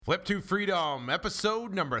Flip to Freedom,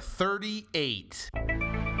 episode number 38.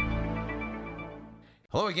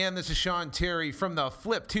 Hello again, this is Sean Terry from the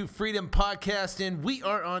Flip to Freedom podcast, and we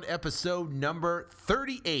are on episode number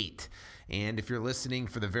 38. And if you're listening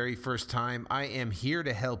for the very first time, I am here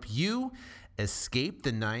to help you escape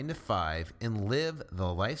the 9-to-5 and live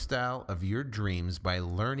the lifestyle of your dreams by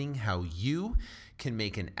learning how you can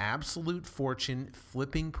make an absolute fortune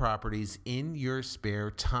flipping properties in your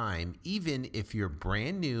spare time. Even if you're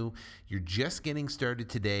brand new, you're just getting started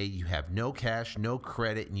today, you have no cash, no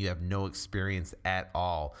credit, and you have no experience at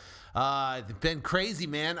all. It's been crazy,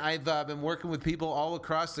 man. I've been working with people all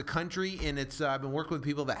across the country, and I've been working with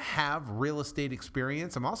people that have real estate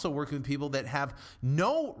experience. I'm also working with people that have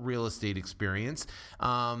no real estate experience,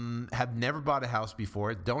 have never bought a house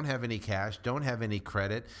before, don't have any cash, don't have any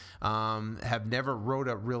credit, have never wrote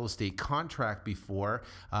a real estate contract before,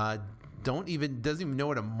 doesn't even know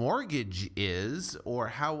what a mortgage is or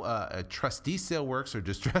how a trustee sale works or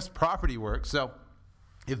distressed property works. So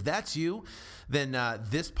if that's you, then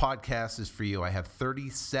this podcast is for you. I have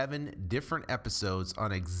 37 different episodes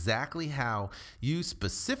on exactly how you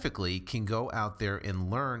specifically can go out there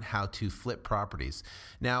and learn how to flip properties.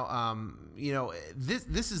 Now,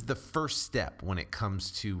 this is the first step when it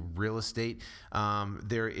comes to real estate.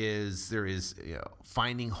 There is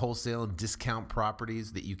finding wholesale and discount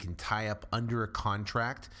properties that you can tie up under a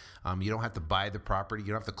contract. You don't have to buy the property. You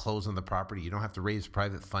don't have to close on the property. You don't have to raise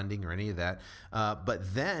private funding or any of that.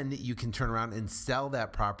 But then you can turn around and sell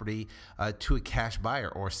that property to a cash buyer,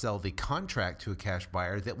 or sell the contract to a cash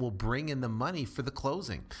buyer that will bring in the money for the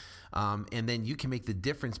closing. And then you can make the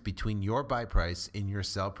difference between your buy price and your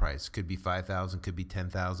sell price. Could be $5,000, could be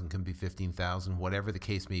 $10,000, could be $15,000, whatever the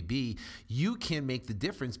case may be. You can make the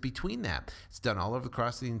difference between that. It's done all over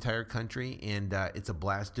across the entire country, and it's a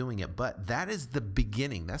blast doing it. But that is the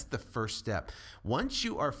beginning. That's the first step. Once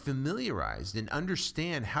you are familiarized and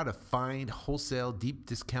understand how to find wholesale deep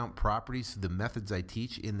discount properties through the methods I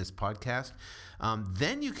teach in this podcast,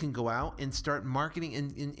 then you can go out and start marketing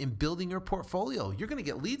and building your portfolio. You're going to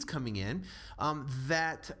get leads coming in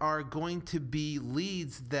that are going to be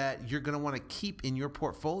leads that you're going to want to keep in your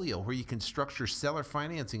portfolio, where you can structure seller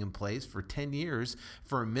financing in place for 10 years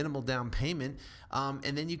for a minimal down payment,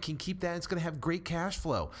 and then you can keep that. It's going to have great cash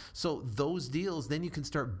flow. So those deals, then you can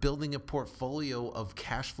start building a portfolio of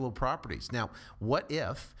cash flow properties. Now, what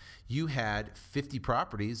if you had 50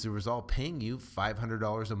 properties that was all paying you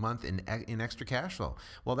 $500 a month in extra cash flow?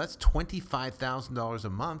 Well, that's $25,000 a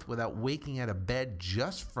month without waking out of bed,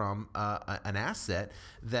 just from an asset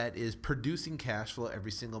that is producing cash flow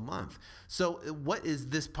every single month. So what is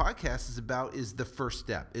this podcast is about is the first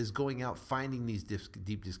step, is going out, finding these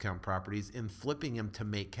deep discount properties and flipping them to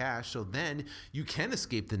make cash, so then you can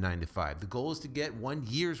escape the 9-to-5. The goal is to get 1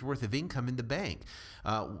 year's worth of income in the bank.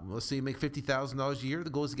 Let's say you make $50,000 a year. The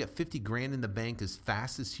goal is to get 50 grand in the bank as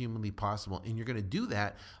fast as humanly possible. And you're going to do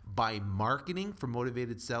that by marketing for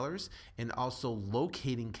motivated sellers, and also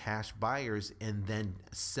locating cash buyers and then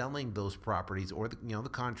selling those properties or the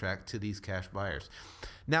contract to these cash buyers.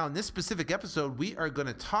 Now, in this specific episode, we are going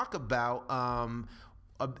to talk about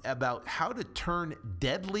how to turn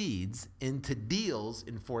dead leads into deals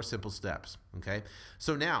in 4 simple steps. Okay,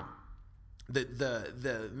 so now, let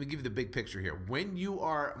me give you the big picture here. When you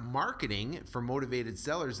are marketing for motivated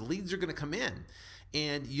sellers, leads are going to come in,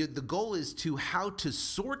 and the goal is how to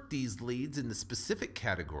sort these leads into specific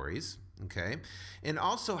categories. Okay, and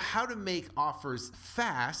also how to make offers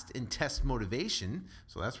fast and test motivation.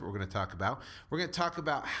 So that's what we're going to talk about. We're going to talk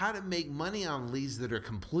about how to make money on leads that are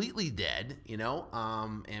completely dead,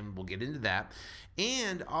 and we'll get into that.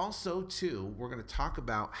 And also, too, we're going to talk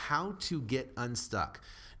about how to get unstuck.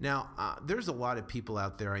 Now, there's a lot of people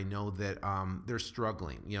out there I know that they're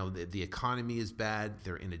struggling. The economy is bad.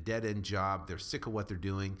 They're in a dead-end job. They're sick of what they're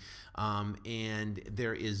doing. And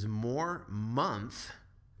there is more month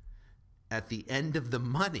at the end of the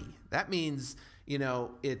money. That means,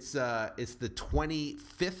 it's the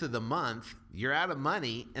 25th of the month, you're out of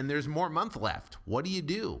money, and there's more month left. What do you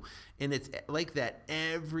do? And it's like that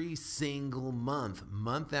every single month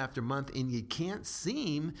after month, and you can't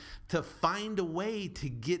seem to find a way to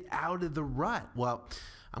get out of the rut. Well,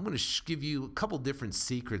 I'm going to give you a couple different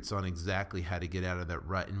secrets on exactly how to get out of that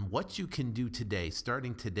rut, and what you can do today,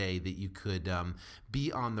 starting today, that you could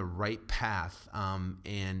be on the right path,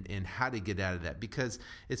 and how to get out of that. Because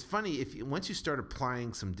it's funny, once you start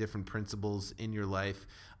applying some different principles in your life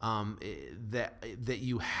that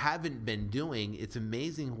you haven't been doing, it's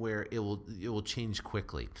amazing where it will change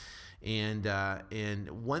quickly. And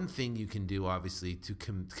one thing you can do, obviously, to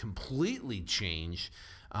completely change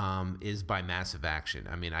is by massive action.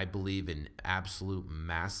 I mean, I believe in absolute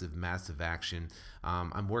massive action.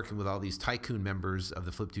 I'm working with all these tycoon members of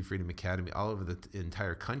the Flip to Freedom Academy all over the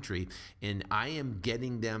entire country, and I am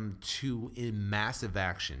getting them to in massive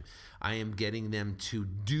action. I am getting them to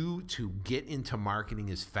get into marketing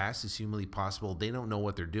as fast as humanly possible. They don't know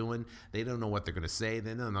what they're doing. They don't know what they're going to say.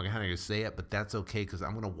 They don't know how they're going to say it, but that's okay, because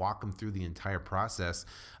I'm going to walk them through the entire process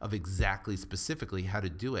of exactly specifically how to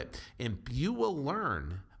do it. And you will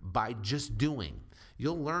learn by just doing.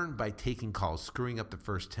 You'll learn by taking calls, screwing up the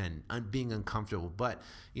first 10, being uncomfortable. But,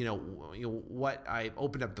 what I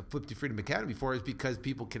opened up the Flip to Freedom Academy for is because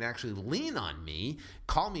people can actually lean on me,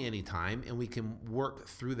 call me anytime, and we can work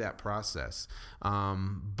through that process.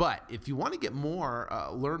 But if you want to get more,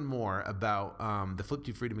 learn more about the Flip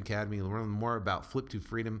to Freedom Academy, learn more about Flip to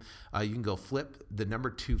Freedom, you can go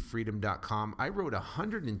flip2freedom.com. I wrote a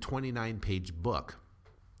 129-page book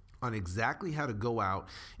on exactly how to go out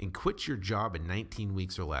and quit your job in 19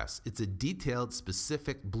 weeks or less. It's a detailed,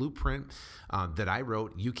 specific blueprint that I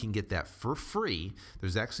wrote. You can get that for free.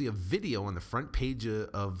 There's actually a video on the front page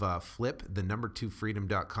of Flip, the number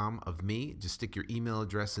 2freedom.com, of me. Just stick your email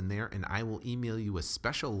address in there, and I will email you a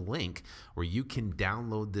special link where you can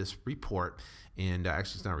download this report. And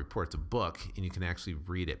actually, it's not a report, it's a book, and you can actually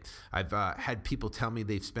read it. I've had people tell me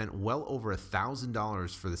they've spent well over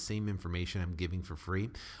 $1,000 for the same information I'm giving for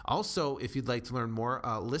free. Also, if you'd like to learn more,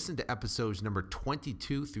 listen to episodes number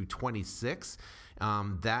 22 through 26.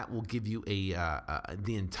 That will give you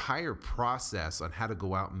the entire process on how to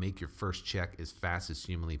go out and make your first check as fast as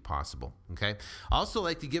humanly possible. Okay. I also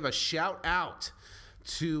like to give a shout out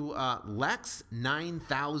to Lex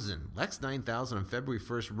 9000. Lex 9000 on February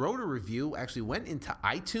 1st wrote a review, actually went into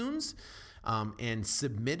iTunes and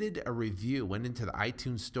submitted a review, went into the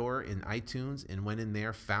iTunes store in iTunes and went in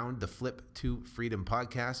there, found the Flip to Freedom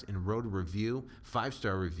podcast and wrote a review,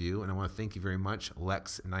 5-star review. And I want to thank you very much,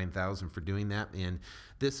 Lex 9000, for doing that. And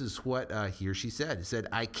this is what he or she said. He said,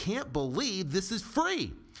 "I can't believe this is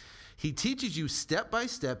free. He teaches you step by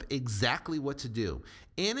step exactly what to do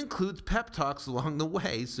and includes pep talks along the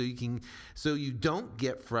way so you don't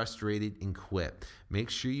get frustrated and quit. Make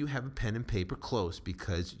sure you have a pen and paper close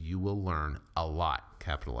because you will learn a lot."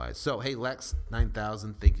 Capitalized. So, hey, Lex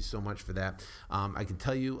 9000, thank you so much for that. I can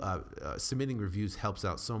tell you submitting reviews helps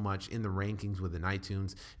out so much in the rankings within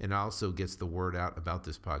iTunes, and also gets the word out about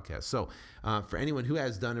this podcast. So for anyone who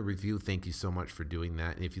has done a review, thank you so much for doing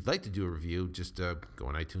that. And if you'd like to do a review, just go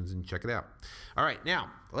on iTunes and check it out. All right, now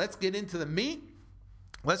let's get into the meat.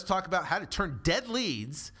 Let's talk about how to turn dead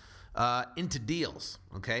leads into deals.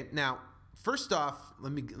 Okay. Now, first off,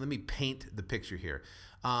 let me paint the picture here.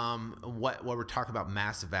 What we're talking about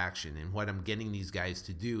massive action, and what I'm getting these guys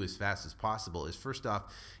to do as fast as possible is, first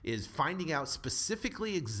off, is finding out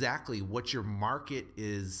specifically exactly what your market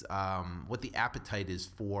is, what the appetite is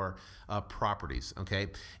for properties, okay?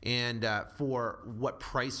 And for what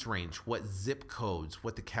price range, what zip codes,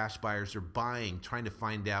 what the cash buyers are buying, trying to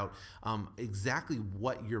find out exactly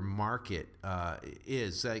what your market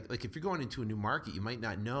is. Like if you're going into a new market, you might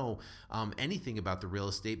not know anything about the real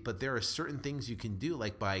estate, but there are certain things you can do,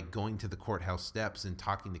 like by going to the courthouse steps and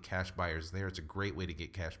talking to cash buyers there. It's a great way to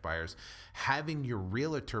get cash buyers. Having your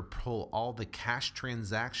realtor pull all the cash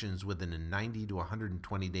transactions within a 90 to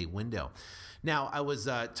 120 day window. Now, I was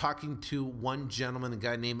talking to one gentleman, a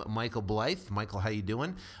guy named Michael Blythe. Michael, how you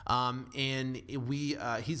doing? And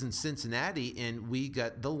he's in Cincinnati, and we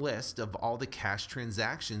got the list of all the cash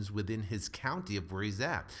transactions within his county of where he's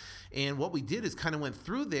at. And what we did is kind of went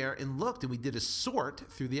through there and looked, and we did a sort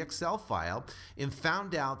through the Excel file and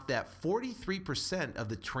found out that 43% of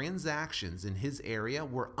the transactions in his area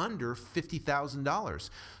were under $50,000.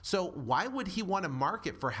 So why would he want to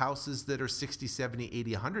market for houses that are 60, 70,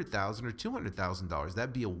 80, 100,000 or $200,000?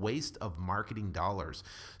 That'd be a waste of marketing dollars.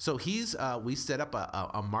 So we set up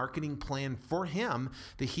a marketing plan for him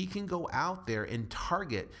that he can go out there and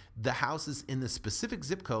target the houses in the specific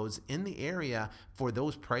zip codes in the area for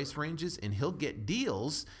those price ranges, and he'll get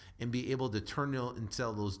deals and be able to turn and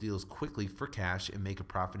sell those deals quickly for cash and make a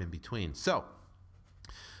profit in between. So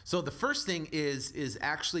the first thing is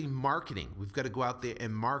actually marketing. We've got to go out there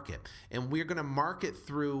and market. And we're going to market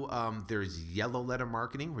through, there's yellow letter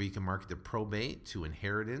marketing, where you can market to probate, to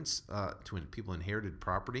inheritance, to when people inherited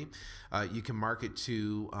property. You can market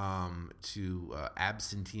to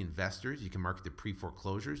absentee investors. You can market to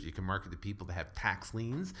pre-foreclosures. You can market to people that have tax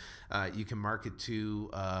liens. You can market to,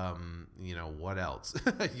 what else?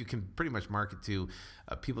 You can pretty much market to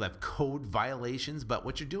people that have code violations. But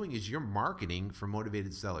what you're doing is you're marketing for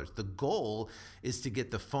motivated sellers. sellers. The goal is to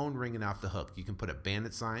get the phone ringing off the hook. You can put up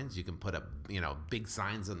bandit signs. You can put up, big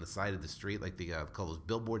signs on the side of the street, like they call those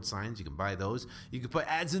billboard signs. You can buy those. You can put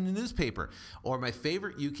ads in the newspaper. Or my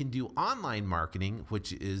favorite, you can do online marketing,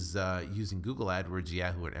 which is using Google AdWords,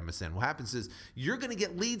 Yahoo, and MSN. What happens is you're going to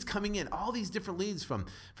get leads coming in, all these different leads from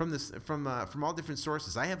all different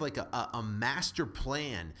sources. I have like a master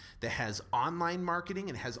plan that has online marketing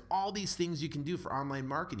and has all these things you can do for online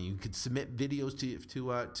marketing. You could submit videos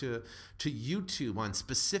to YouTube on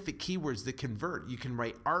specific keywords that convert. You can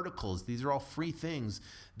write articles. These are all free things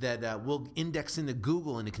that will index into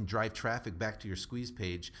Google, and it can drive traffic back to your squeeze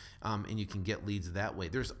page, and you can get leads that way.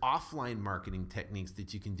 There's offline marketing techniques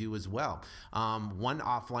that you can do as well. One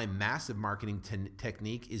offline massive marketing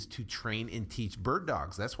technique is to train and teach bird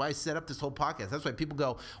dogs. That's why I set up this whole podcast. That's why people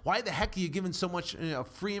go, why the heck are you giving so much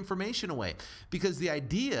free information away? Because the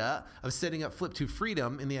idea of setting up Flip to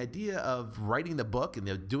Freedom and the idea of writing the book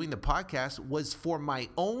and doing the podcast was for my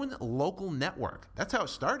own local network. That's how it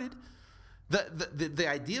started. The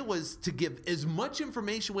idea was to give as much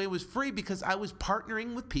information away as free because I was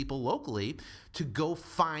partnering with people locally to go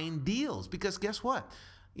find deals. Because guess what?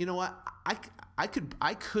 You know what? I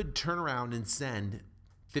could turn around and send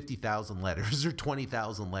 50,000 letters or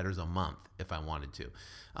 20,000 letters a month if I wanted to.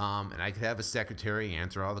 And I could have a secretary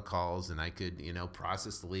answer all the calls, and I could,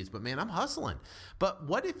 process the leads. But man, I'm hustling. But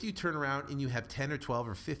what if you turn around and you have 10 or 12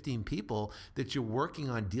 or 15 people that you're working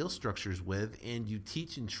on deal structures with, and you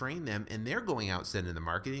teach and train them, and they're going out sending the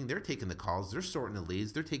marketing, they're taking the calls, they're sorting the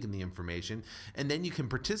leads, they're taking the information, and then you can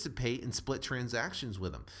participate and split transactions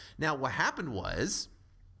with them. Now, what happened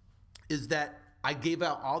is that I gave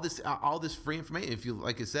out all this free information. If you,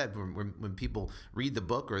 like I said, when people read the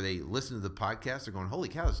book or they listen to the podcast, they're going, "Holy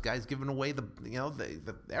cow, this guy's giving away the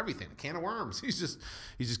everything, a can of worms." He's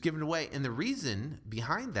just giving it away. And the reason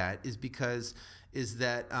behind that is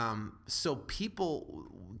that so people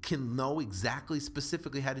can know exactly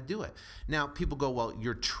specifically how to do it. Now, people go, "Well,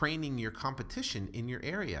 you're training your competition in your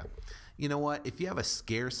area." You know what? If you have a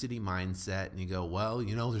scarcity mindset and you go, well,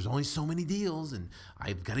 there's only so many deals and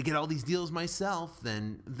I've got to get all these deals myself,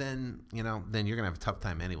 then you're going to have a tough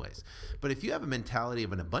time anyways. But if you have a mentality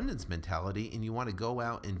of an abundance mentality and you want to go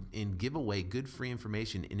out and give away good free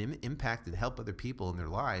information and impact and help other people in their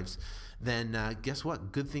lives, then guess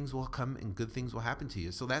what? Good things will come and good things will happen to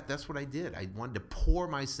you. So that's what I did. I wanted to pour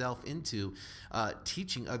myself into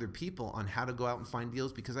teaching other people on how to go out and find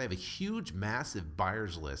deals because I have a huge, massive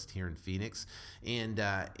buyers list here in Phoenix, and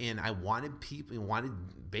I wanted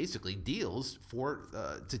basically deals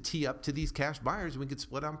to tee up to these cash buyers, and we could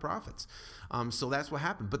split on profits. So that's what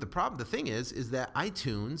happened. But the thing is that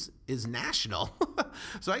iTunes is national.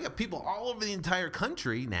 So I got people all over the entire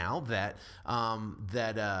country now that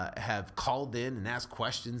have called in and asked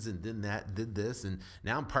questions and did this, and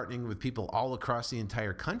now I'm partnering with people all across the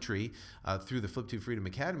entire country through the Flip to Freedom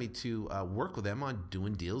Academy to work with them on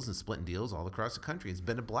doing deals and splitting deals all across the country. It's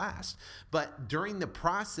been a blast. But during the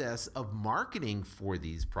process of marketing for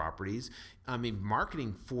these properties,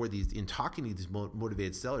 marketing for these and talking to these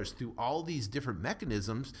motivated sellers through all these different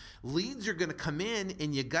mechanisms, leads are going to come in,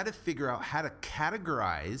 and you got to figure out how to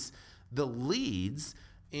categorize the leads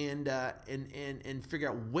and figure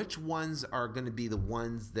out which ones are going to be the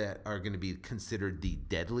ones that are going to be considered the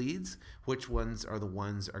dead leads, which ones are the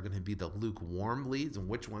ones are going to be the lukewarm leads, and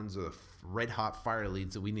which ones are the red hot fire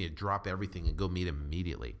leads that we need to drop everything and go meet them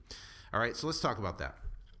immediately. All right, so let's talk about that.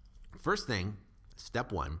 First thing,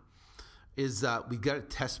 step one, is we got to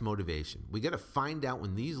test motivation. We got to find out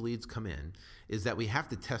when these leads come in is that we have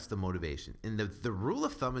to test the motivation. And the rule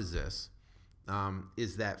of thumb is this,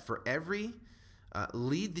 is that for every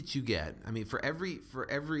lead that you get, for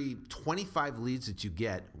every 25 leads that you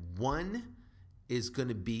get, one is going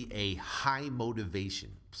to be a high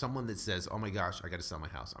motivation. Someone that says, oh my gosh, I got to sell my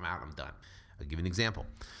house. I'm out. I'm done. I'll give you an example.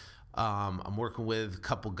 I'm working with a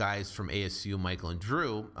couple guys from ASU, Michael and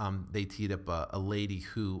Drew. They teed up a lady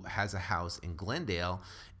who has a house in Glendale,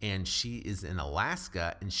 and she is in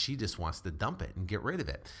Alaska, and she just wants to dump it and get rid of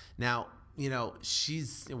it. Now,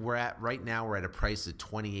 we're at a price of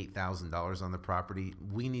 $28,000 on the property.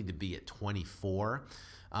 We need to be at 24.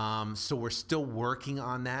 So we're still working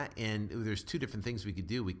on that, and there's two different things we could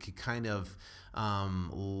do. We could kind of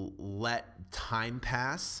let time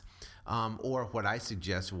pass. Or what I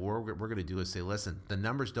suggest we're going to do is say, listen, the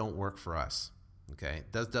numbers don't work for us. Okay,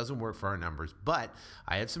 doesn't work for our numbers, but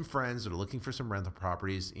I have some friends that are looking for some rental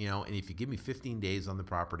properties, and if you give me 15 days on the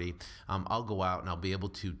property, I'll go out and I'll be able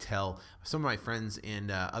to tell some of my friends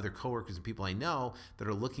and other coworkers and people I know that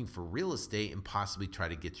are looking for real estate and possibly try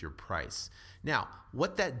to get your price. Now,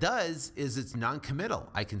 what that does is it's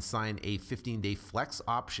non-committal. I can sign a 15-day flex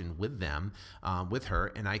option with them, with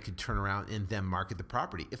her, and I could turn around and then market the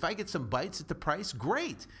property. If I get some bites at the price,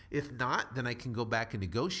 great. If not, then I can go back and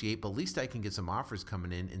negotiate, but at least I can get some offers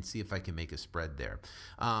coming in and see if I can make a spread there.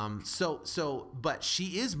 But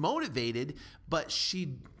she is motivated, but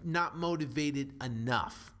she not motivated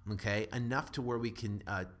enough. Okay, enough to where we can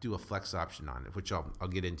do a flex option on it, which I'll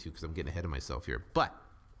get into because I'm getting ahead of myself here. But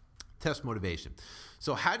test motivation.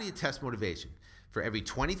 So how do you test motivation? For every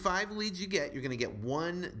 25 leads you get, you're going to get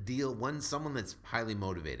one deal, someone that's highly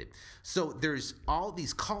motivated. So there's all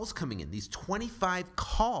these calls coming in, these 25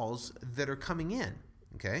 calls that are coming in.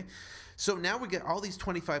 Okay, so now we get all these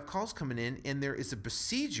 25 calls coming in, and there is a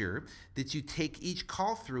procedure that you take each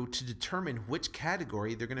call through to determine which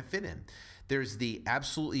category they're going to fit in. There's the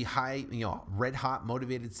absolutely high, red hot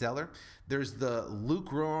motivated seller. There's the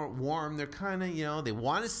lukewarm. They're kind of, they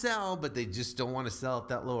want to sell, but they just don't want to sell at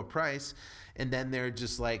that lower price. And then they're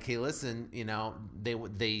just like, hey, listen, they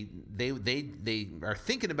are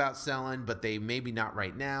thinking about selling, but they maybe not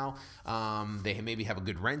right now. They maybe have a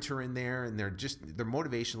good renter in there, and their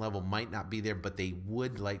motivation level might not be there, but they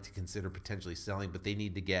would like to consider potentially selling, but they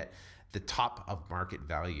need to get the top of market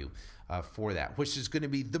value for that, which is going to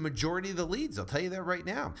be the majority of the leads. I'll tell you that right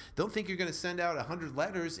now. Don't think you're going to send out 100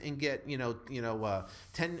 letters and get 10 or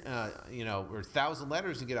 1,000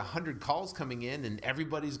 letters and get 100 calls coming in, and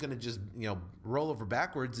everybody's going to just roll over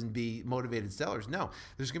backwards and be motivated sellers. No,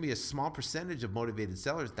 there's going to be a small percentage of motivated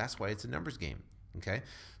sellers. That's why it's a numbers game. Okay,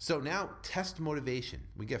 so now test motivation.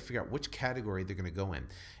 We got to figure out which category they're going to go in,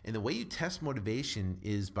 and the way you test motivation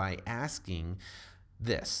is by asking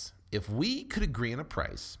this: if we could agree on a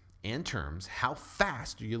price and terms, how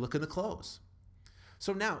fast are you looking to close?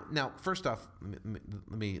 So now, first off,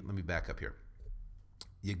 let me back up here.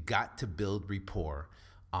 You got to build rapport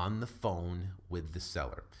on the phone with the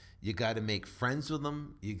seller. You got to make friends with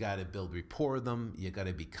them. You got to build rapport with them. You got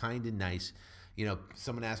to be kind and nice.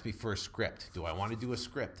 Someone asked me for a script. Do I want to do a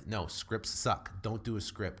script? No, scripts suck. Don't do a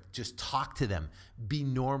script. Just talk to them. Be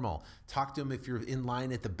normal. Talk to them if you're in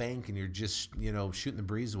line at the bank and you're just, shooting the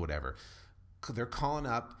breeze or whatever. They're calling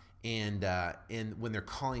up, and when they're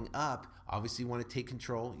calling up, obviously you want to take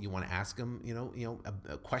control. You want to ask them,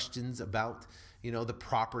 questions about, the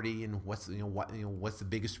property and what's the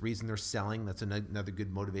biggest reason they're selling. That's another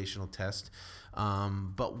good motivational test.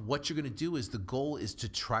 But what you're going to do is the goal is to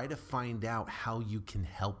try to find out how you can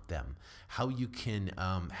help them, how you can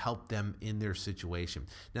help them in their situation.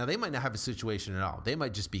 Now, they might not have a situation at all. They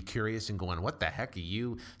might just be curious and going, what the heck are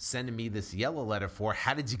you sending me this yellow letter for?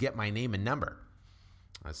 How did you get my name and number?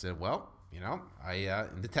 I said, well,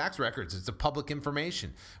 the tax records, it's a public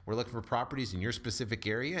information. We're looking for properties in your specific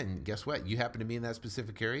area, and guess what? You happen to be in that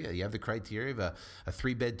specific area. You have the criteria of a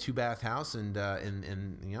 3-bed, 2-bath house, and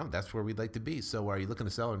that's where we'd like to be. So are you looking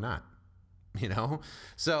to sell or not?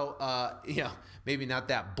 So maybe not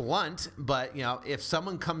that blunt, but if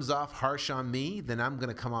someone comes off harsh on me, then I'm going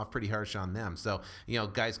to come off pretty harsh on them. So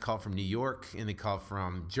guys call from New York and they call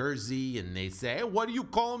from Jersey and they say, hey, what are you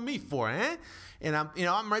calling me for, eh? And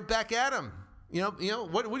I'm right back at them.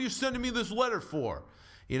 What are you sending me this letter for?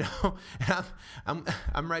 I'm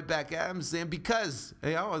right back at them saying, because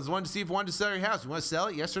I was wanting to see if you wanted to sell your house. You want to sell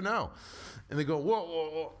it? Yes or no? And they go,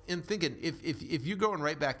 whoa. And thinking, if you're going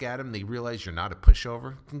right back at them, they realize you're not a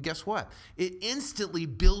pushover. And guess what? It instantly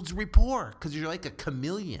builds rapport because you're like a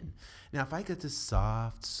chameleon. Now, if I get this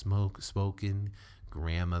soft, spoken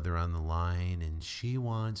grandmother on the line and she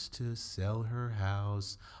wants to sell her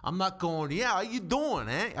house, I'm not going, yeah, how you doing,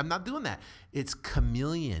 eh? I'm not doing that. It's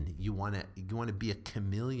chameleon. You want to be a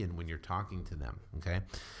chameleon when you're talking to them, okay?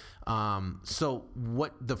 So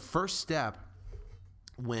what the first step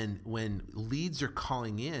when leads are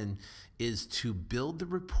calling in is to build the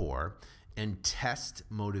rapport and test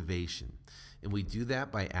motivation. And we do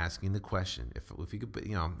that by asking the question: if we could,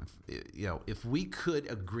 if we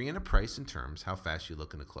could agree on a price and terms, how fast are you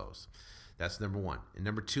looking to close? That's number one. And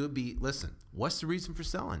number two would be, listen, what's the reason for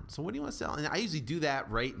selling? So what do you want to sell? And I usually do that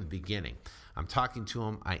right in the beginning. I'm talking to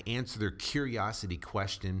them. I answer their curiosity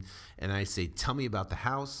question, and I say, tell me about the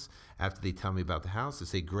house. After they tell me about the house, I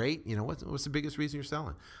say, great. What's the biggest reason you're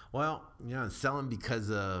selling? Well, I'm selling because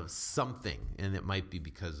of something, and it might be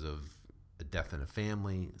because of a death in a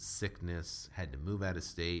family, sickness, had to move out of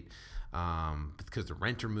state, because the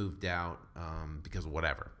renter moved out, because of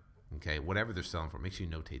whatever. Okay, whatever they're selling for, make sure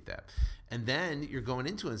you notate that. And then you're going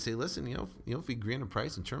into it and say, listen, if we agree on a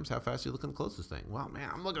price and terms, how fast are you looking to close this thing? Well, man,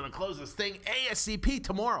 I'm looking to close this thing ASAP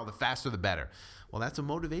tomorrow. The faster, the better. Well, that's a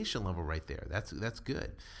motivation level right there. That's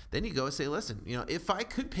good. Then you go and say, listen, if I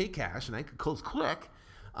could pay cash and I could close quick,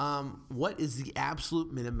 what is the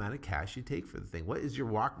absolute minimum amount of cash you take for the thing? What's your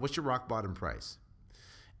rock bottom price?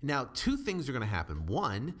 Now, two things are going to happen.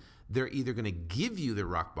 One, they're either going to give you the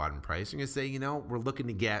rock bottom price. They're going to say, we're looking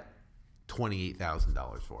to get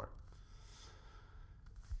 $28,000 for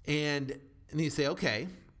it. And you say, okay.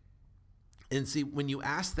 And see, when you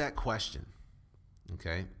ask that question,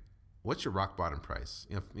 okay, what's your rock bottom price?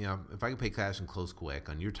 If I can pay cash and close quick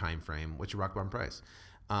on your time frame, what's your rock bottom price?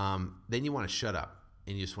 Then you want to shut up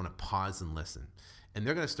and you just want to pause and listen. And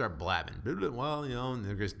they're going to start blabbing. Well, and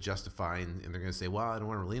they're just justifying, and they're going to say, well, I don't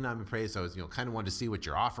want to lean on my praise. So I was, kind of wanted to see what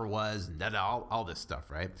your offer was and all this stuff,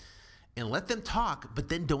 right? And let them talk, but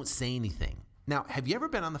then don't say anything. Now, have you ever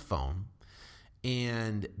been on the phone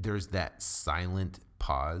and there's that silent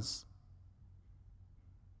pause?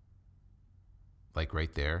 Like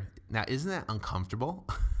right there. Now, isn't that uncomfortable?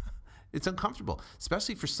 It's uncomfortable,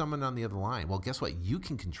 especially for someone on the other line. Well, guess what? You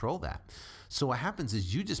can control that. So what happens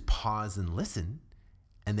is you just pause and listen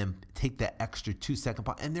and then take that extra 2-second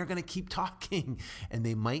pause, and they're going to keep talking, and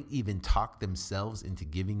they might even talk themselves into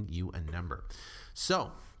giving you a number.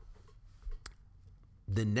 So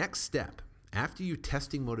the next step, after you're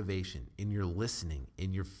testing motivation and you're listening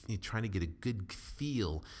and you're trying to get a good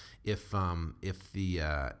feel if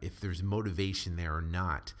there's motivation there or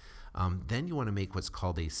not, then you want to make what's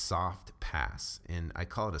called a soft pass, and I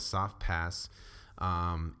call it a soft pass.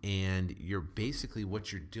 And you're basically,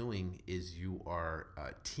 what you're doing is you are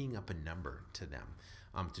teeing up a number to them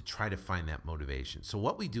to try to find that motivation. So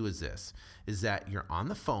what we do is that you're on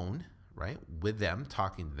the phone, right, with them,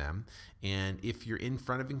 talking to them. And if you're in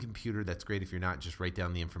front of a computer, that's great. If you're not, just write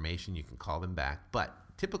down the information. You can call them back. But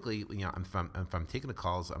typically, if I'm taking the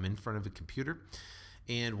calls, I'm in front of a computer.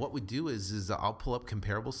 And what we do is I'll pull up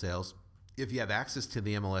comparable sales. If you have access to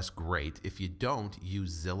the MLS, great. If you don't,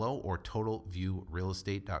 use Zillow or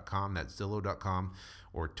TotalViewRealEstate.com. That's Zillow.com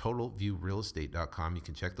or TotalViewRealEstate.com. You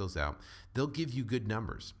can check those out. They'll give you good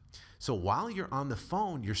numbers. So while you're on the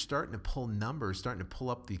phone, you're starting to pull numbers, starting to pull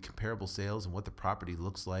up the comparable sales and what the property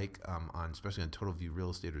looks like, especially on Total View Real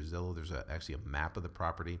Estate or Zillow. There's actually a map of the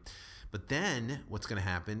property. But then what's going to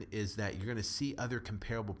happen is that you're going to see other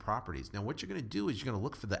comparable properties. Now, what you're going to do is you're going to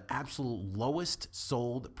look for the absolute lowest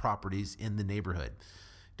sold properties in the neighborhood.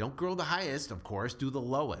 Don't grow the highest, of course, do the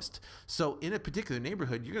lowest. So in a particular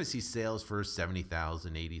neighborhood, you're going to see sales for $70,000,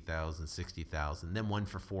 $80,000, $60,000, then one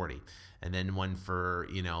for $40,000, and then one for,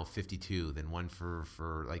 $52,000, then one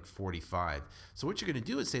for like $45,000. So what you're going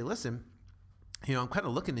to do is say, listen, I'm kind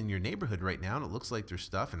of looking in your neighborhood right now, and it looks like there's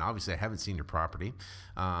stuff, and obviously I haven't seen your property.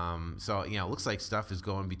 So, it looks like stuff is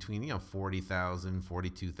going between, $40,000,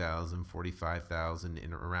 $42,000, $45,000,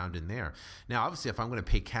 and around in there. Now, obviously, if I'm going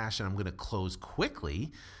to pay cash and I'm going to close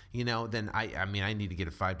quickly, then I need to get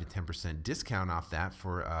a 5 to 10% discount off that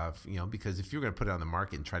for, because if you're going to put it on the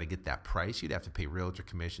market and try to get that price, you'd have to pay realtor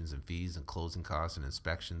commissions and fees and closing costs and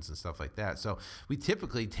inspections and stuff like that. So we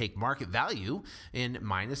typically take market value and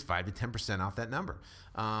minus 5 to 10% off that number.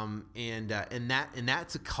 And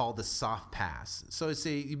that's called a soft pass. So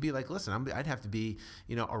say you'd be like, listen, I'd have to be,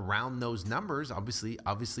 around those numbers,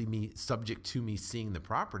 obviously me subject to me seeing the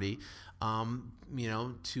property, to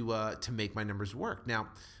make my numbers work. Now,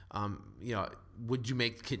 would you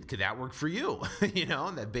could that work for you?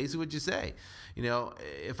 And that's basically what you say.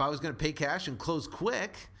 If I was going to pay cash and close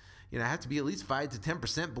quick, I have to be at least 5 to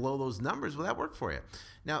 10% below those numbers. Will that work for you?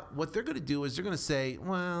 Now, what they're going to do is they're going to say,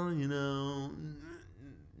 well,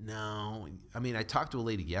 no. I talked to a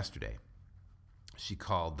lady yesterday. She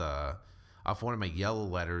called off one of my yellow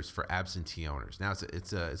letters for absentee owners. Now,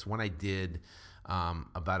 it's one I did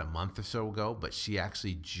about a month or so ago, but she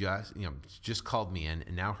actually just called me in,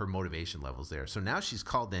 and now her motivation level's there. So now she's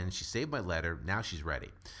called in, she saved my letter, now she's ready.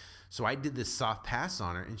 So I did this soft pass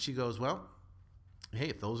on her, and she goes, well, hey,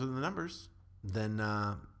 if those are the numbers, then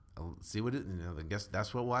I'll see what I guess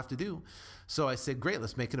that's what we'll have to do. So I said, great,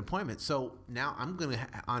 let's make an appointment. So now I'm going to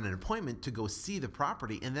on an appointment to go see the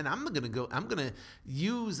property, and then I'm going to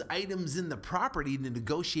use items in the property to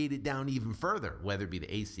negotiate it down even further, whether it be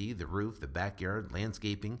the AC, the roof, the backyard,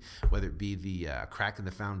 landscaping, whether it be the crack in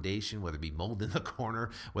the foundation, whether it be mold in the corner,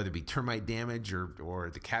 whether it be termite damage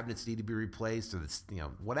or the cabinets need to be replaced, or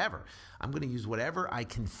whatever. I'm going to use whatever I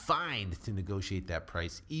can find to negotiate that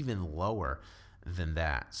price even lower than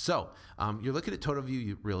that. So you're looking at Total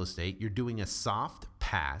View Real Estate. You're doing a soft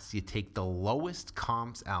pass. You take the lowest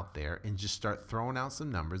comps out there and just start throwing out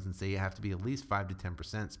some numbers and say you have to be at least 5 to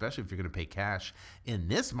 10%, especially if you're going to pay cash in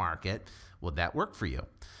this market. Will that work for you?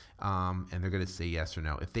 And they're going to say yes or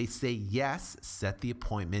no. If they say yes, set the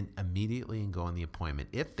appointment immediately and go on the appointment.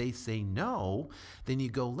 If they say no, then you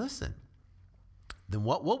go, listen, then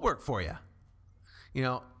what will work for you? You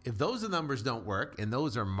know, if those numbers don't work and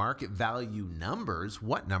those are market value numbers,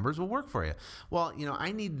 what numbers will work for you? Well, you know,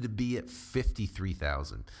 I needed to be at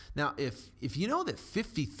 53,000. Now, if you know that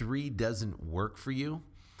 53 doesn't work for you,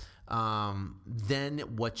 then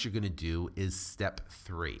what you're going to do is step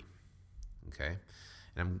 3. Okay.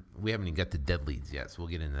 And we haven't even got to dead leads yet, so we'll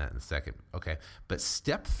get into that in a second. Okay. But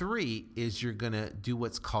step 3 is you're going to do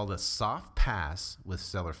what's called a soft pass with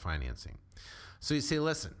seller financing. So you say,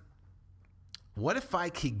 listen, what if I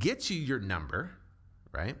could get you your number,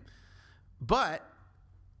 right? But,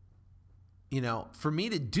 you know, for me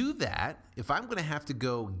to do that, if I'm going to have to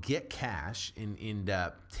go get cash and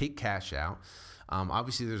take cash out,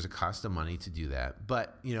 obviously there's a cost of money to do that.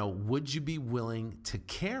 But, you know, would you be willing to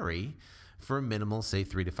carry for a minimal, say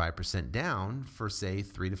 3 to 5% down for, say,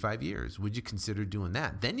 3 to 5 years? Would you consider doing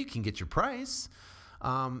that? Then you can get your price,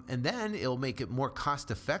 and then it'll make it more cost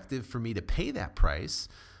effective for me to pay that price.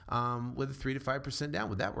 With a 3 to 5% down.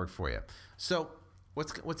 Would that work for you? So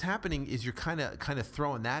what's happening is you're kind of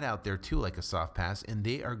throwing that out there too, like a soft pass, and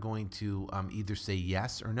they are going to either say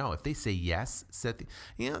yes or no. If they say yes,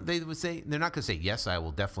 they would say, they're not going to say yes, I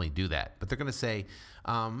will definitely do that, but they're going to say,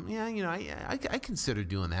 yeah, you know, I consider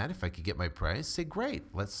doing that if I could get my price. Say, great,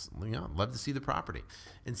 let's, you know, love to see the property,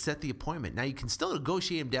 and set the appointment. Now you can still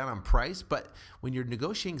negotiate them down on price, but when you're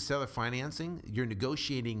negotiating seller financing, you're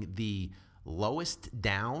negotiating the lowest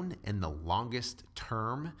down and the longest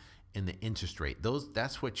term and the interest rate.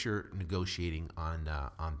 That's what you're negotiating on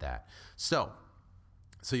that. So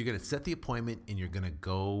you're going to set the appointment and you're going to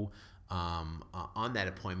go on that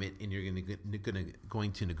appointment, and you're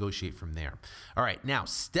going to negotiate from there. All right. Now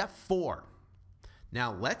step 4.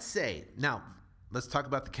 Now let's talk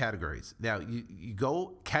about the categories. Now you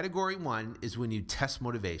go, category 1 is when you test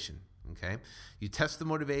motivation. Okay, you test the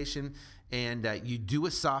motivation, and you do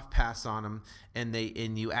a soft pass on them, and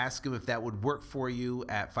you ask them if that would work for you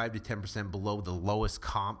at 5 to 10% below the lowest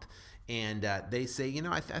comp, and they say, you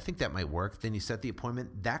know, I think that might work. Then you set the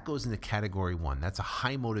appointment. That goes into category 1. That's a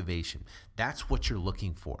high motivation. That's what you're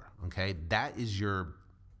looking for. Okay, that is your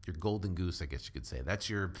golden goose, I guess you could say. That's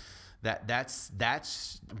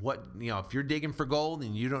what, you know, if you're digging for gold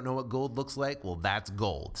and you don't know what gold looks like, well, that's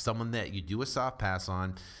gold. Someone that you do a soft pass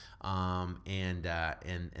on. And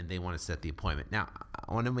they want to set the appointment. Now,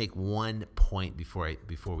 I want to make one point before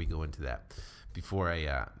we go into that, before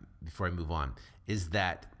I move on, is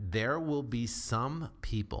that there will be some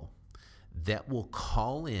people that will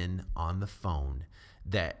call in on the phone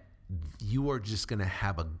that you are just going to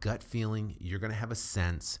have a gut feeling, you're going to have a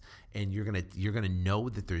sense, and you're going to know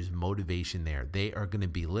that there's motivation there. They are going to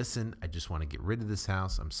be, listen, I just want to get rid of this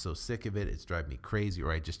house. I'm so sick of it. It's driving me crazy,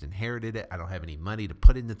 or I just inherited it. I don't have any money to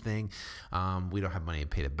put in the thing. We don't have money to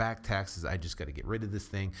pay the back taxes. I just got to get rid of this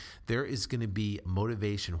thing. There is going to be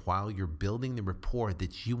motivation while you're building the rapport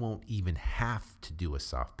that you won't even have to do a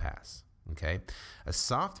soft pass. Okay, a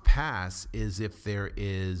soft pass is if there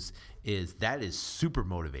is that is super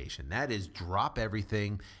motivation. That is drop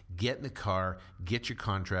everything, get in the car, get your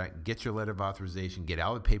contract, get your letter of authorization, get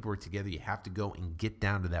all the paperwork together. You have to go and get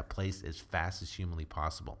down to that place as fast as humanly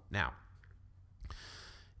possible. Now,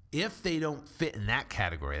 if they don't fit in that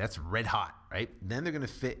category, that's red hot, right? Then they're going to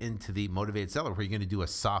fit into the motivated seller, where you're going to do a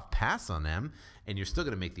soft pass on them and you're still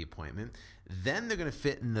going to make the appointment. Then they're going to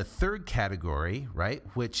fit in the third category, right?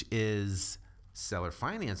 Which is seller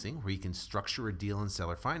financing, where you can structure a deal in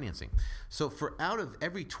seller financing. So for out of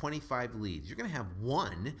every 25 leads, you're going to have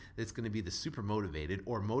one that's going to be the super motivated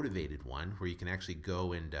or motivated one, where you can actually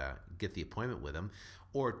go and get the appointment with them.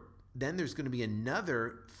 Or then there's going to be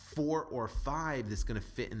another 4 or 5 that's going to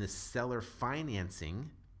fit in the seller financing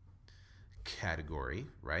category,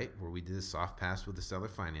 right? Where we did a soft pass with the seller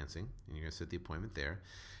financing, and you're going to set the appointment there.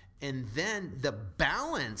 And then the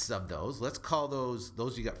balance of those, let's call those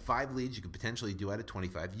you got 5 leads you could potentially do out of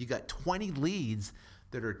 25. You got 20 leads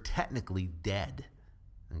that are technically dead.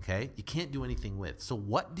 Okay? You can't do anything with. So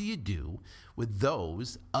what do you do with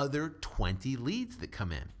those other 20 leads that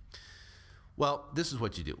come in? Well, this is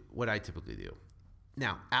what you do, what I typically do.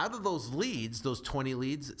 Now, out of those leads, those 20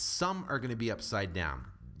 leads, some are going to be upside down.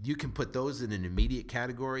 You can put those in an immediate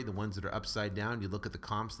category. The ones that are upside down, you look at the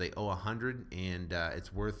comps, they owe 100 and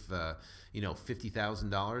it's worth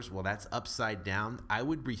 $50,000. Well, that's upside down. I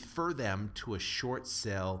would refer them to a short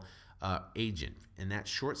sale agent, and that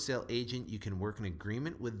short sale agent, you can work an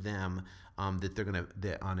agreement with them that they're going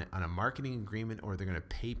to on a marketing agreement, or they're going to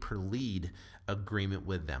pay per lead agreement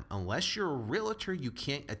with them. Unless you're a realtor, you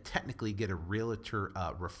can't technically get a realtor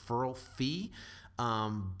referral fee.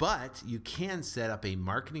 But you can set up a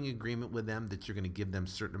marketing agreement with them that you're going to give them a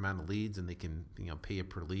certain amount of leads, and they can pay you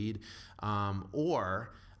per lead.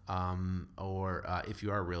 Or if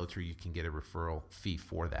you are a realtor, you can get a referral fee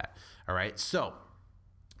for that. All right. So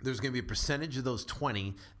there's going to be a percentage of those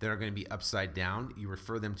 20 that are going to be upside down. You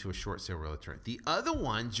refer them to a short sale realtor. The other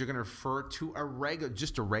ones you're going to refer to a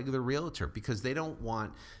regular realtor, because they don't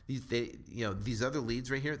want these other leads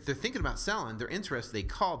right here. They're thinking about selling. They're interested. They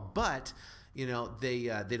call, but they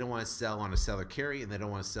don't want to sell on a seller carry, and they don't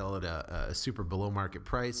want to sell at a super below market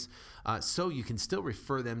price. So you can still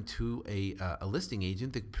refer them to a listing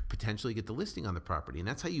agent that could potentially get the listing on the property. And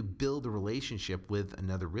that's how you build a relationship with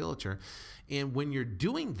another realtor. And when you're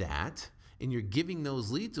doing that and you're giving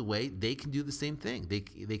those leads away, they can do the same thing.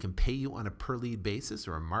 They can pay you on a per lead basis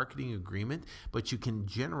or a marketing agreement, but you can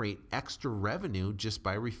generate extra revenue just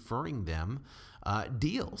by referring them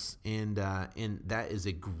deals, and that is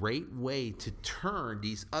a great way to turn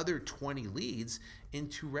these other 20 leads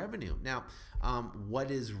into revenue. Now, what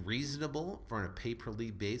is reasonable for on a pay per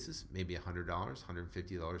lead basis? Maybe $100,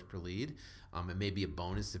 $150 per lead. It may be a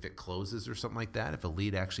bonus if it closes or something like that, if a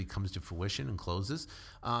lead actually comes to fruition and closes.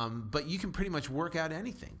 But you can pretty much work out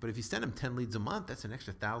anything. But if you send them 10 leads a month, that's an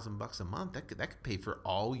extra $1,000 a month. That could pay for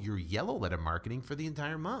all your yellow letter marketing for the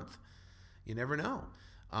entire month. You never know.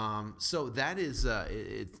 So that is,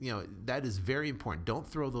 that is very important. Don't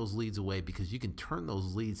throw those leads away, because you can turn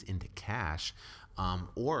those leads into cash,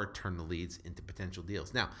 or turn the leads into potential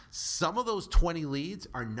deals. Now, some of those 20 leads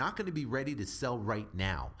are not going to be ready to sell right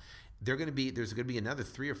now. There's going to be another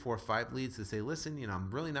 3 or 4 or 5 leads that say, listen, I'm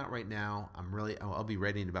really not right now. I'll be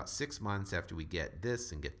ready in about 6 months after we get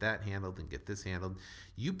this and get that handled and get this handled.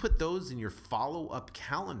 You put those in your follow-up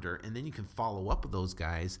calendar, and then you can follow up with those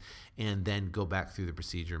guys and then go back through the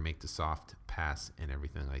procedure, make the soft pass and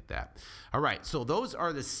everything like that. All right, so those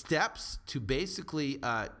are the steps to basically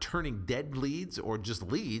turning dead leads or just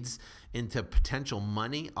leads into potential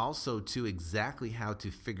money. Also, to exactly how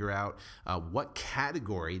to figure out what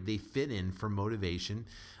category they fit in for motivation,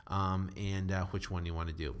 and which one you want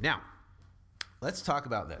to do. Now, let's talk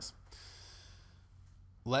about this.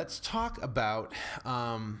 Let's talk about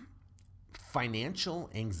financial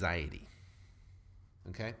anxiety.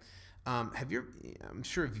 Okay. I'm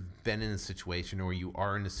sure if you've been in a situation, or you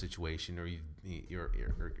are in a situation, or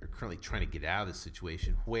you're currently trying to get out of the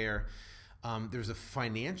situation where there's a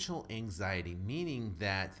financial anxiety, meaning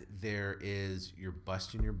that you're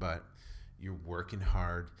busting your butt, you're working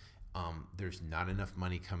hard, there's not enough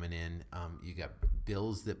money coming in, you got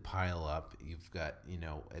bills that pile up, you've got,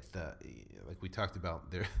 like we talked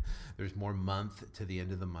about, there's more month to the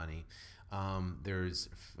end of the money. There's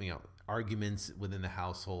arguments within the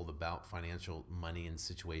household about financial money and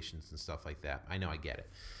situations and stuff like that. I know, I get it.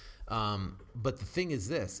 But the thing is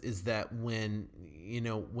that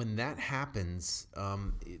when that happens,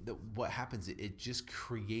 what happens, it just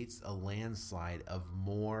creates a landslide of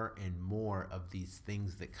more and more of these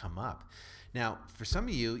things that come up. Now, for some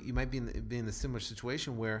of you, you might be in the similar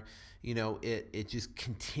situation where, it just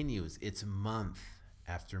continues. It's month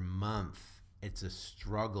after month. It's a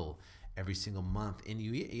struggle every single month. And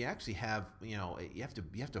you actually have, you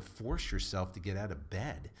have to force yourself to get out of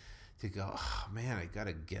bed, to go, oh man, I got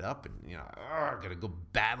to get up and, I got to go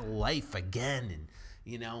battle life again,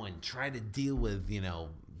 and, and try to deal with,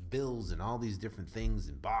 bills and all these different things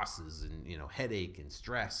and bosses and, headache and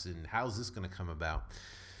stress, and how's this going to come about?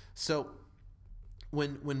 So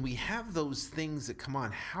when we have those things that come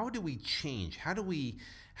on, how do we change? How do we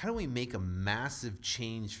make a massive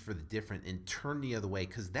change for the different and turn the other way?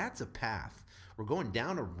 Because that's a path. We're going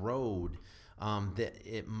down a road that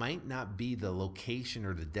it might not be the location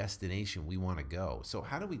or the destination we want to go. So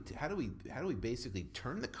how do we basically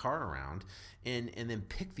turn the car around and then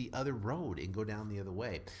pick the other road and go down the other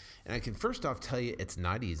way? And I can first off tell you, it's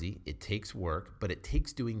not easy. It takes work, but it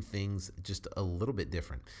takes doing things just a little bit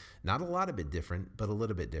different. Not a lot of bit different, but a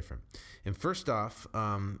little bit different. And first off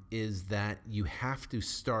is that you have to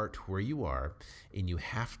start where you are, and you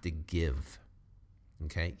have to give.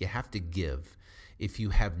 Okay? You have to give. If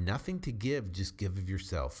you have nothing to give, just give of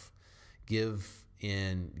yourself. Give,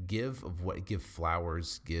 and give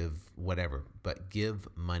flowers, give whatever, but give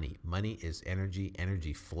money. Money is energy.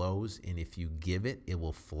 Energy flows, and if you give it, it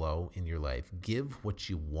will flow in your life. Give what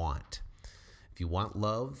you want. If you want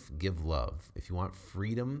love, give love. If you want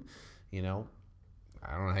freedom, I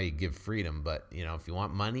don't know how you give freedom, but if you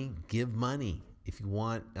want money, give money. If you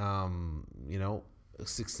want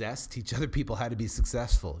success, teach other people how to be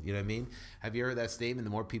successful. You know what I mean? Have you heard that statement? The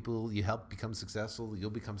more people you help become successful, you'll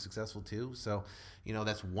become successful too. So,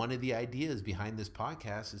 that's one of the ideas behind this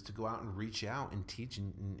podcast, is to go out and reach out and teach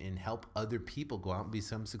and help other people go out and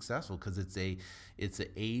become successful, because it's an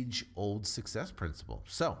age-old success principle.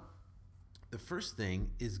 So the first thing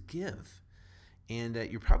is give. And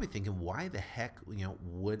you're probably thinking, why the heck,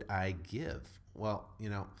 would I give? Well,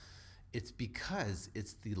 it's because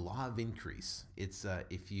it's the law of increase. It's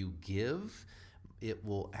if you give, it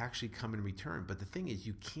will actually come in return. But the thing is,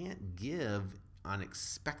 you can't give on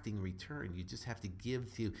expecting return. You just have to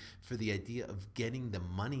give for the idea of getting the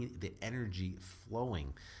money, the energy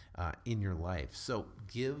flowing in your life. So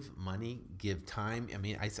give money, give time. I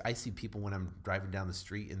mean, I see people when I'm driving down the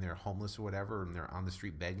street and they're homeless or whatever, and they're on the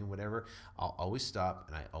street begging, whatever. I'll always stop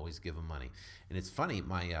and I always give them money. And it's funny,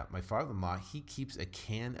 my father-in-law, he keeps a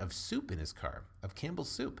can of soup in his car, of Campbell's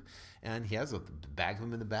soup, and he has a bag of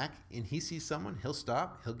them in the back. And he sees someone, he'll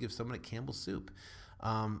stop, he'll give someone a Campbell's soup.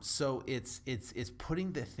 So it's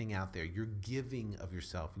putting the thing out there. You're giving of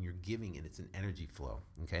yourself, and you're giving, and it's an energy flow.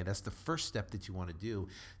 Okay, that's the first step that you want to do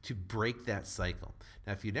to break that cycle.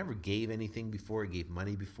 Now, if you never gave anything before, gave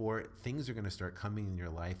money before, things are going to start coming in your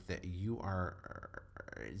life that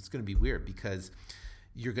it's going to be weird, because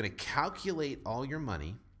you're going to calculate all your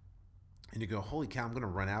money, and you go, holy cow, I'm going to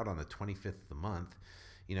run out on the 25th of the month,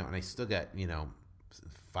 and I still got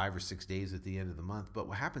 5 or 6 days at the end of the month. But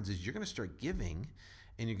what happens is you're going to start giving,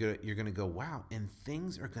 and you're going to go, wow, and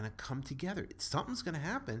things are going to come together. Something's going to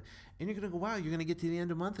happen, and you're going to go, wow, you're going to get to the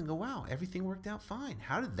end of the month and go, wow, everything worked out fine.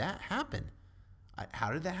 How did that happen?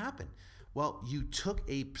 Well, you took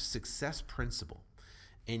a success principle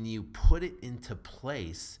and you put it into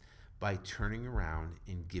place by turning around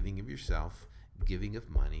and giving of yourself, giving of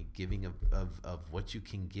money, giving of what you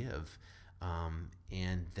can give.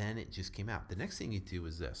 And then it just came out. The next thing you do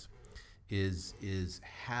is this, is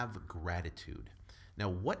have gratitude. Now,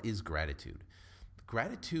 what is gratitude?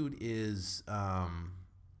 Gratitude is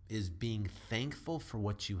being thankful for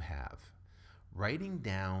what you have, writing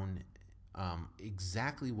down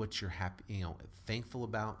exactly what you're happy, thankful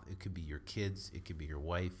about. It could be your kids, it could be your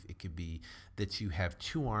wife, it could be that you have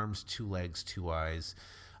 2 arms, 2 legs, 2 eyes.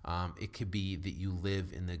 It could be that you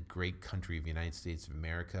live in the great country of the United States of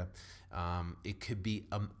America. It could be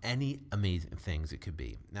any amazing things it could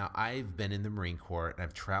be. Now, I've been in the Marine Corps, and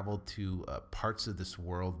I've traveled to parts of this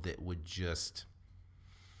world that would just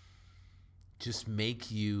make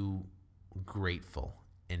you grateful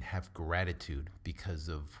and have gratitude because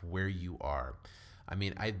of where you are. I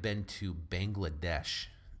mean, I've been to Bangladesh,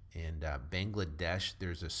 and Bangladesh,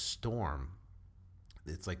 there's a storm.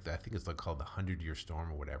 It's like, I think it's called the 100-year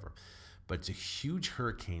storm or whatever. But it's a huge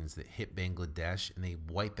hurricanes that hit Bangladesh, and they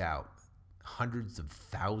wipe out hundreds of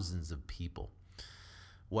thousands of people.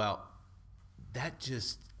 Well,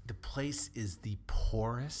 the place is the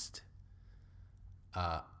poorest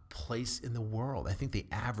place in the world. I think they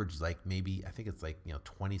average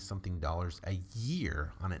 $20-something a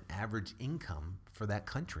year on an average income for that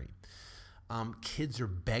country. Kids are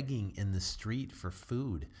begging in the street for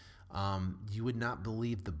food. You would not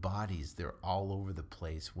believe the bodies. They're all over the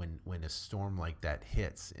place when a storm like that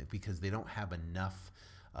hits, because they don't have enough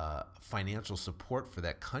financial support for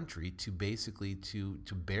that country to basically to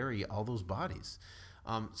bury all those bodies.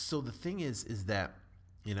 So the thing is that,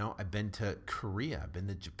 I've been to Korea, I've been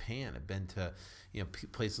to Japan, I've been to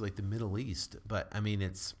places like the Middle East. But I mean,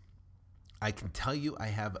 I can tell you, I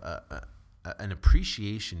have an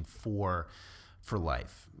appreciation for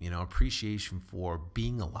life, appreciation for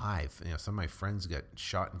being alive. Some of my friends got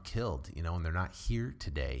shot and killed, and they're not here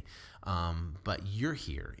today. But you're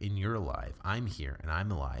here and you're alive. I'm here and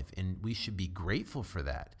I'm alive. And we should be grateful for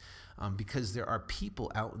that, because there are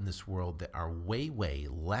people out in this world that are way, way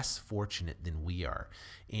less fortunate than we are.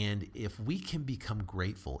 And if we can become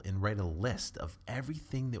grateful and write a list of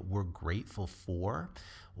everything that we're grateful for,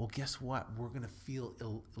 well, guess what? We're going to feel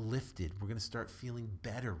lifted. We're going to start feeling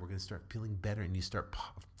better. And you start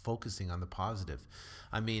focusing on the positive.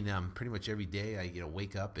 I mean, pretty much every day I,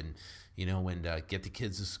 wake up and, get the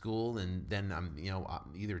kids to school school, and then I'm,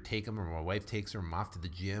 either take them or my wife takes them. I'm off to the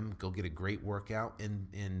gym, go get a great workout.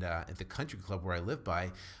 And at the country club where I live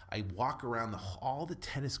by, I walk around all the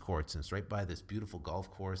tennis courts, and it's right by this beautiful golf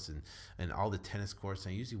course and all the tennis courts.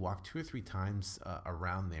 And I usually walk 2 or 3 times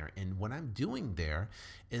around there. And what I'm doing there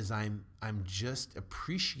is I'm just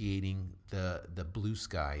appreciating the blue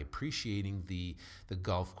sky, appreciating the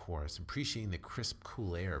golf course, appreciating the crisp,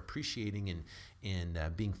 cool air, appreciating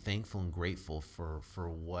and being thankful and grateful for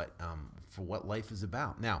what life is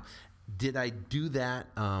about. Now, did I do that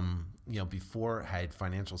before I had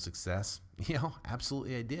financial success?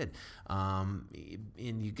 Absolutely I did.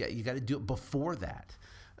 And you got to do it before that.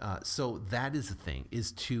 So that is the thing,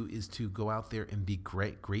 is to go out there and be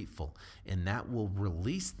grateful, and that will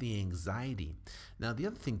release the anxiety. Now, the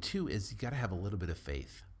other thing too is you got to have a little bit of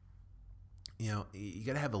faith. You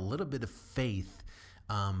got to have a little bit of faith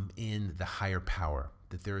in the higher power,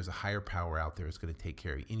 that there is a higher power out there that's going to take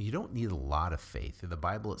care of you. And you don't need a lot of faith. In the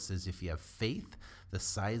Bible, it says if you have faith the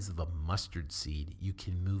size of a mustard seed, you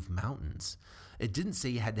can move mountains. It didn't say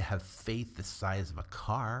you had to have faith the size of a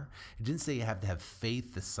car. It didn't say you have to have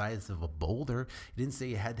faith the size of a boulder. It didn't say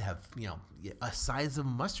you had to have, a size of a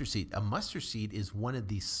mustard seed. A mustard seed is one of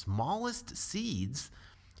the smallest seeds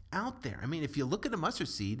out there. I mean, if you look at a mustard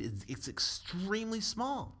seed, it's extremely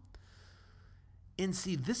small. And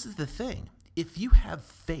see, this is the thing. If you have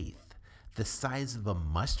faith the size of a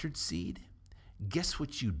mustard seed, guess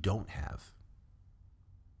what you don't have?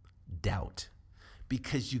 Doubt.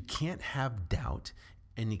 Because you can't have doubt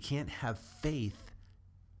and you can't have faith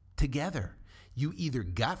together. You either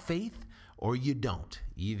got faith or you don't.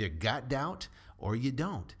 You either got doubt or you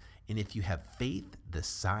don't. And if you have faith the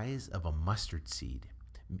size of a mustard seed,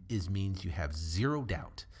 it means you have zero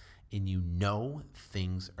doubt and you know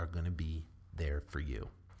things are going to be there for you.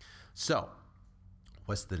 So,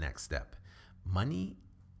 what's the next step? Money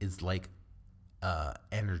is like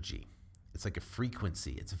energy. It's like a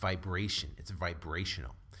frequency. It's a vibration. It's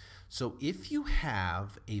vibrational. So if you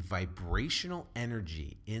have a vibrational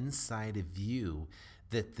energy inside of you,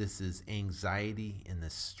 that this is anxiety and the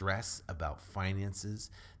stress about finances,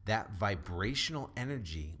 that vibrational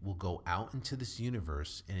energy will go out into this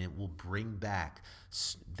universe and it will bring back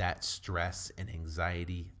that stress and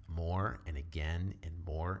anxiety more and again and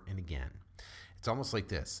more and again. It's almost like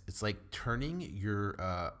this. It's like turning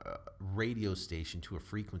your radio station to a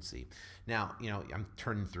frequency. Now, I'm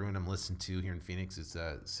turning through and I'm listening to here in Phoenix. It's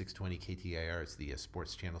 620 KTIR. It's the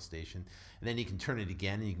sports channel station. And then you can turn it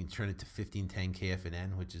again and you can turn it to 1510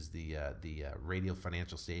 KFNN, which is the radio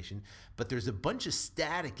financial station. But there's a bunch of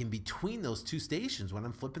static in between those two stations when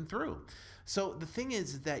I'm flipping through. So the thing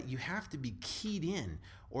is that you have to be keyed in,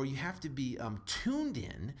 or you have to be tuned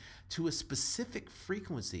in to a specific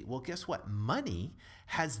frequency. Well, guess what? Money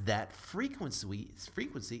has that frequency,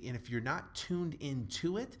 and if you're not tuned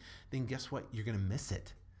into it, then guess what? You're going to miss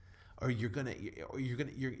it, you can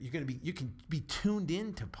be tuned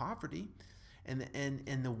into poverty,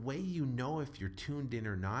 and the way you know if you're tuned in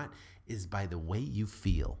or not is by the way you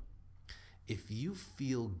feel. If you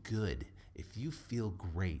feel good, if you feel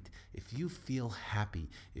great, if you feel happy,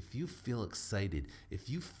 if you feel excited, if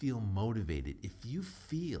you feel motivated, if you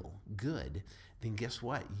feel good, then guess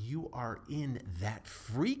what? You are in that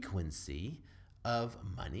frequency of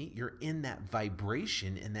money. You're in that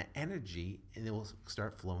vibration and that energy, and it will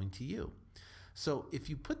start flowing to you. So if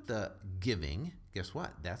you put the giving, guess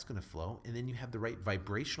what? That's going to flow. And then you have the right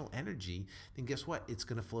vibrational energy, then guess what? It's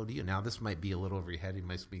going to flow to you. Now, this might be a little over your head. You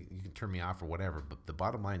can turn me off or whatever, but the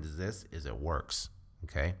bottom line is this, is it works.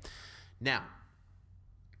 Okay? Now,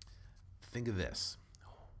 think of this.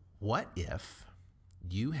 What if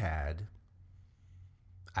you had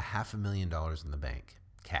 $500,000 in the bank,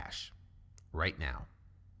 cash, right now?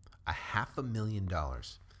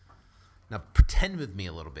 $500,000. Now, pretend with me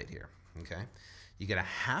a little bit here. Okay, you get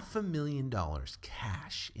 $500,000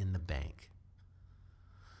 cash in the bank.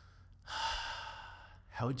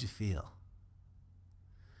 How would you feel?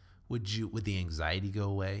 Would the anxiety go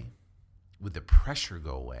away? Would the pressure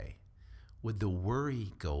go away? Would the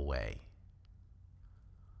worry go away?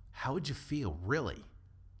 How would you feel, really?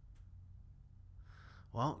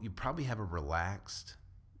 Well, you'd probably have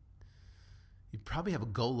you'd probably have a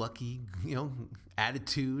go-lucky,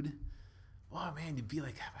 attitude. Oh, man, you'd be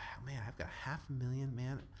like, man, I've got $500,000,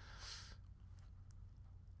 man.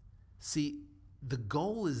 See, the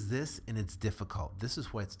goal is this, and it's difficult. This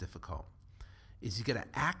is why it's difficult, is you got to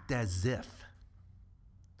act as if.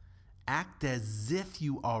 Act as if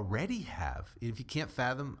you already have. If you can't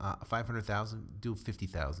fathom 500,000, do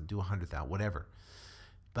 50,000, do 100,000, whatever.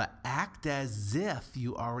 but act as if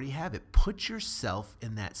you already have it. Put yourself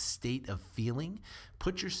in that state of feeling,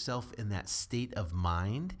 put yourself in that state of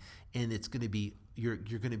mind, and it's going to be, you're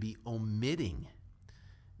going to be omitting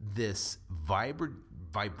this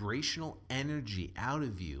vibrational energy out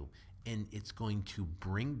of you, and it's going to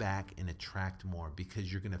bring back and attract more,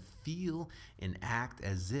 because you're going to feel and act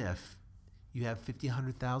as if you have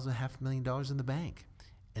 $50,000, $100,000, $500,000 in the bank,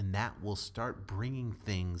 and that will start bringing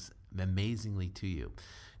things amazingly to you.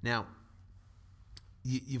 Now,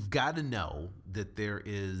 you've got to know that there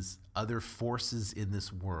is other forces in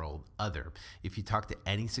this world. If you talk to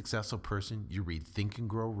any successful person, you read Think and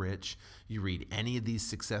Grow Rich, you read any of these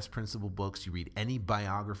success principle books, you read any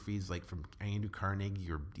biographies like from Andrew Carnegie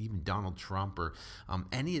or even Donald Trump, or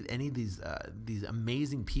any of these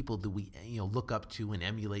amazing people that we look up to and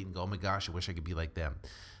emulate and go, oh my gosh, I wish I could be like them.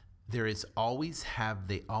 They always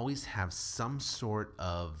have some sort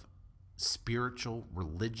of spiritual,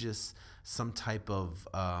 religious, some type of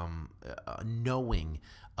knowing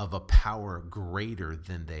of a power greater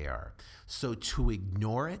than they are. So to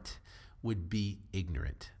ignore it would be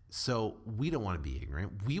ignorant. So we don't want to be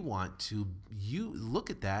ignorant. We want to look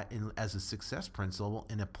at that as a success principle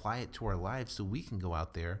and apply it to our lives, so we can go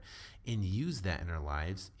out there and use that in our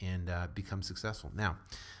lives and become successful. Now,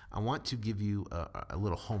 I want to give you a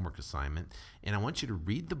little homework assignment, and I want you to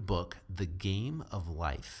read the book, The Game of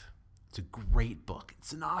Life. It's a great book.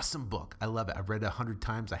 It's an awesome book. I love it. I've read it 100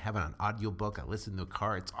 times. I have it on audiobook. I listen to a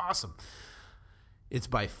car. It's awesome. It's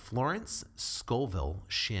by Florence Scovel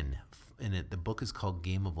Shinn, and the book is called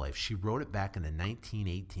Game of Life. She wrote it back in the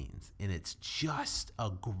 1918s, and it's just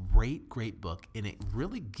a great, great book, and it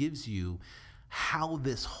really gives you how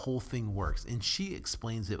this whole thing works. And she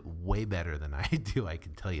explains it way better than I do, I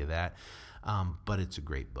can tell you that. But it's a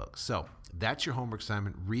great book. So that's your homework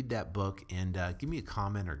assignment. Read that book and give me a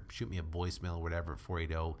comment or shoot me a voicemail or whatever at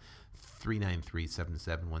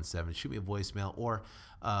 480-393-7717. Shoot me a voicemail or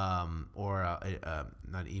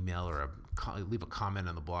not email, or leave a comment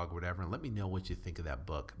on the blog or whatever, and let me know what you think of that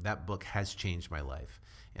book. That book has changed my life,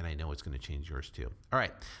 and I know it's going to change yours too. All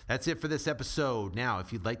right, that's it for this episode. Now,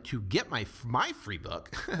 if you'd like to get my free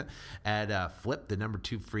book at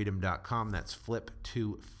flip2freedom.com, that's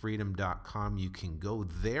flip2freedom.com. You can go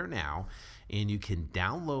there now, and you can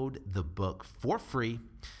download the book for free.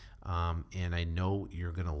 And I know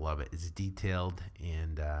you're going to love it. It's detailed,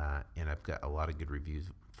 and I've got a lot of good reviews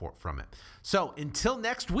from it. So until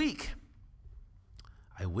next week,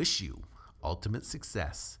 I wish you ultimate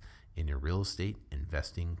success in your real estate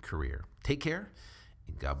investing career. Take care,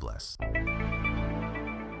 and God bless.